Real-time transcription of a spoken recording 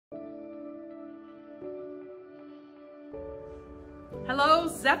Hello,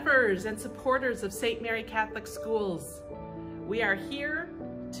 Zephyrs and supporters of St. Mary Catholic Schools. We are here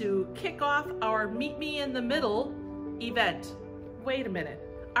to kick off our Meet Me in the Middle event. Wait a minute,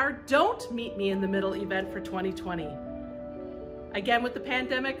 our Don't Meet Me in the Middle event for 2020. Again, with the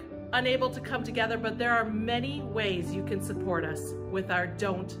pandemic, unable to come together, but there are many ways you can support us with our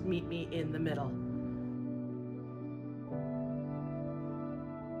Don't Meet Me in the Middle.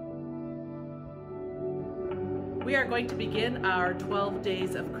 We are going to begin our 12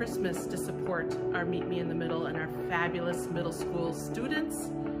 days of Christmas to support our Meet Me in the Middle and our fabulous middle school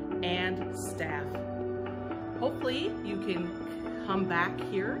students and staff. Hopefully you can come back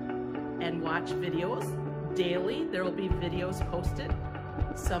here and watch videos daily. There will be videos posted,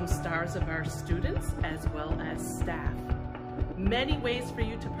 some stars of our students as well as staff. Many ways for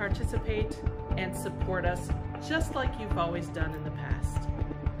you to participate and support us just like you've always done in the past.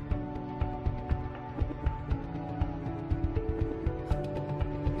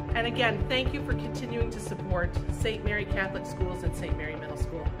 And again, thank you for continuing to support St. Mary Catholic Schools and St. Mary Middle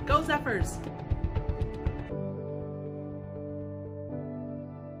School. Go Zephyrs!